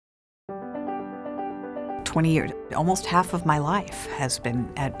20 years. Almost half of my life has been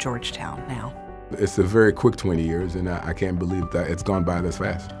at Georgetown now. It's a very quick 20 years, and I can't believe that it's gone by this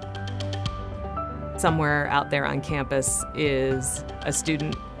fast. Somewhere out there on campus is a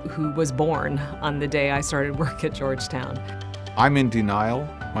student who was born on the day I started work at Georgetown. I'm in denial.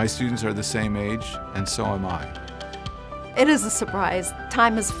 My students are the same age, and so am I. It is a surprise.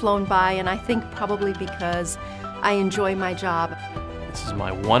 Time has flown by, and I think probably because I enjoy my job. This is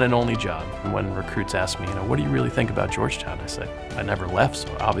my one and only job. When recruits ask me, what do you really think about Georgetown? I say, I never left,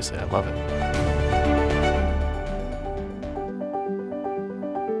 so obviously I love it.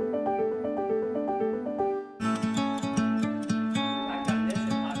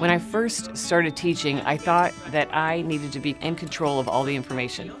 When I first started teaching, I thought that I needed to be in control of all the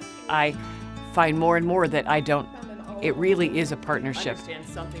information. I find more and more that I don't. It really is a partnership.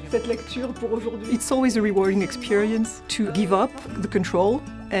 It's always a rewarding experience to give up the control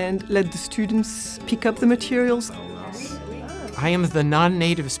and let the students pick up the materials. I am the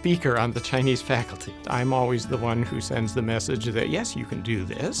non-native speaker on the Chinese faculty. I'm always the one who sends the message that, yes, you can do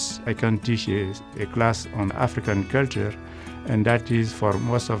this. I can teach a class on African culture, and that is for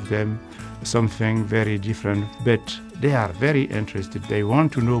most of them something very different, but they are very interested. They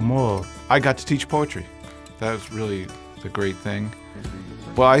want to know more. I got to teach poetry. That was really the great thing.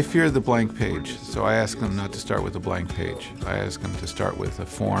 Well, I fear the blank page, so I ask them not to start with a blank page. I ask them to start with a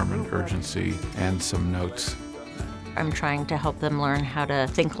form and urgency and some notes. I'm trying to help them learn how to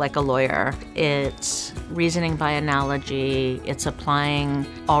think like a lawyer. It's reasoning by analogy. It's applying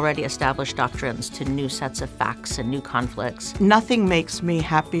already established doctrines to new sets of facts and new conflicts. Nothing makes me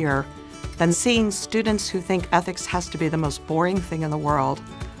happier than seeing students who think ethics has to be the most boring thing in the world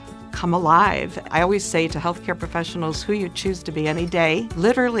come alive. I always say to healthcare professionals, who you choose to be any day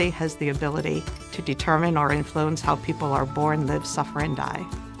literally has the ability to determine or influence how people are born, live, suffer, and die.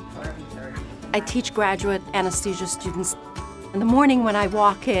 I teach graduate anesthesia students. In the morning when I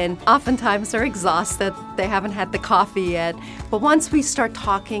walk in, oftentimes they're exhausted, they haven't had the coffee yet. But once we start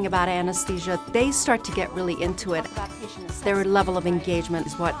talking about anesthesia, they start to get really into it. Their level of engagement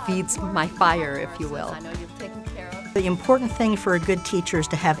is what feeds my fire, if you will. The important thing for a good teacher is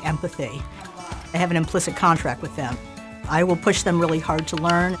to have empathy. I have an implicit contract with them. I will push them really hard to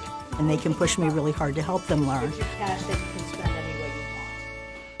learn, and they can push me really hard to help them learn.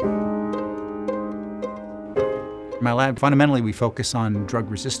 In my lab, fundamentally, we focus on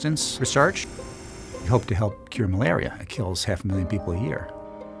drug resistance research. We hope to help cure malaria. It kills 500,000 people a year.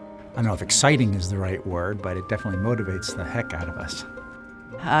 I don't know if exciting is the right word, but it definitely motivates the heck out of us.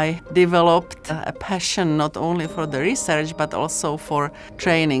 I developed a passion not only for the research, but also for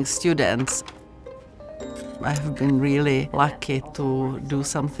training students. I have been really lucky to do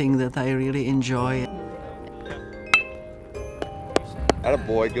something that I really enjoy.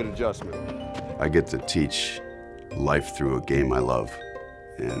 Attaboy, good adjustment. I get to teach life through a game I love,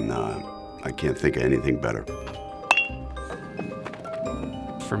 and I can't think of anything better.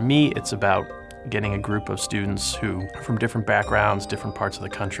 For me, it's about getting a group of students who are from different backgrounds, different parts of the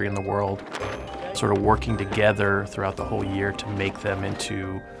country and the world, sort of working together throughout the whole year to make them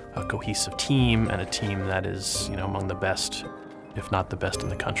into a cohesive team, and a team that is, among the best, if not the best in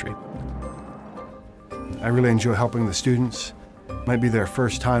the country. I really enjoy helping the students. It might be their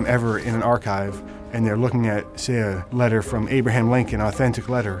first time ever in an archive, and they're looking at, say, a letter from Abraham Lincoln, an authentic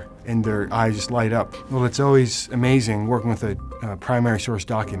letter, and their eyes just light up. Well, it's always amazing working with a primary source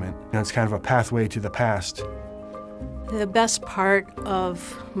document. It's kind of a pathway to the past. The best part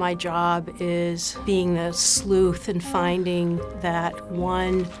of my job is being the sleuth and finding that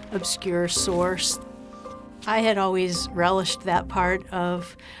one obscure source. I had always relished that part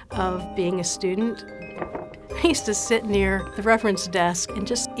of being a student. I used to sit near the reference desk and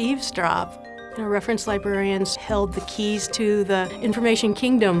just eavesdrop. Reference librarians held the keys to the information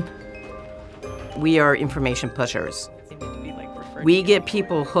kingdom. We are information pushers. We get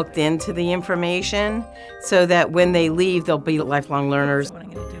people hooked into the information so that when they leave, they'll be lifelong learners.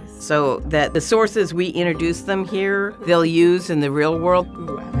 So that the sources we introduce them here, they'll use in the real world.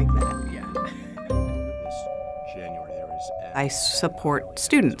 Ooh, I like that, yeah. I support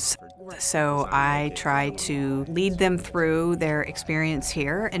students. So I try to lead them through their experience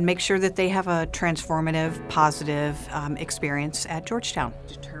here and make sure that they have a transformative, positive experience at Georgetown.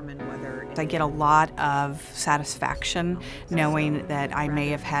 I get a lot of satisfaction knowing that I may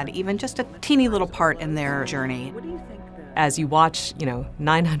have had even just a teeny little part in their journey. What do you think As you watch,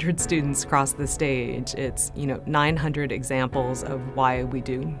 900 students cross the stage, it's, 900 examples of why we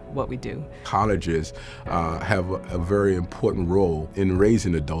do what we do. Colleges have a very important role in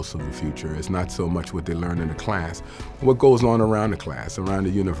raising adults of the future. It's not so much what they learn in the class, what goes on around the class, around the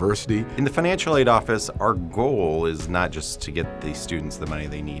university. In the financial aid office, our goal is not just to get the students the money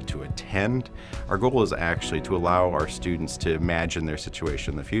they need to attend. Our goal is actually to allow our students to imagine their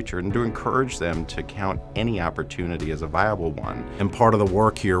situation in the future and to encourage them to count any opportunity as a viable one. And part of the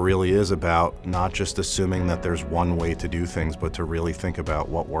work here really is about not just assuming that there's one way to do things, but to really think about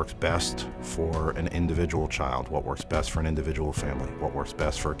what works best for an individual child, what works best for an individual family, what works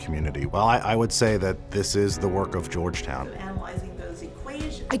best for a community. Well, I would say that this is the work of Georgetown.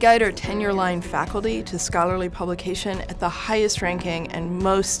 I guide our tenure-line faculty to scholarly publication at the highest ranking and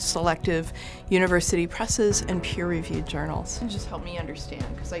most selective university presses and peer-reviewed journals. And just help me understand,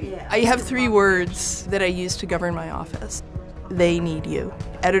 because I have 3 words that I use to govern my office. They need you.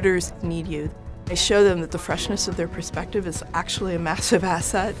 Editors need you. I show them that the freshness of their perspective is actually a massive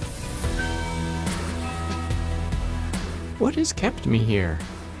asset. What has kept me here?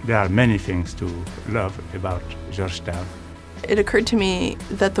 There are many things to love about Georgetown. It occurred to me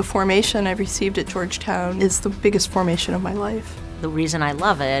that the formation I received at Georgetown is the biggest formation of my life. The reason I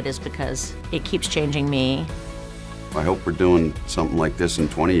love it is because it keeps changing me. I hope we're doing something like this in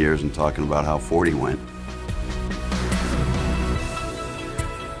 20 years and talking about how 40 went.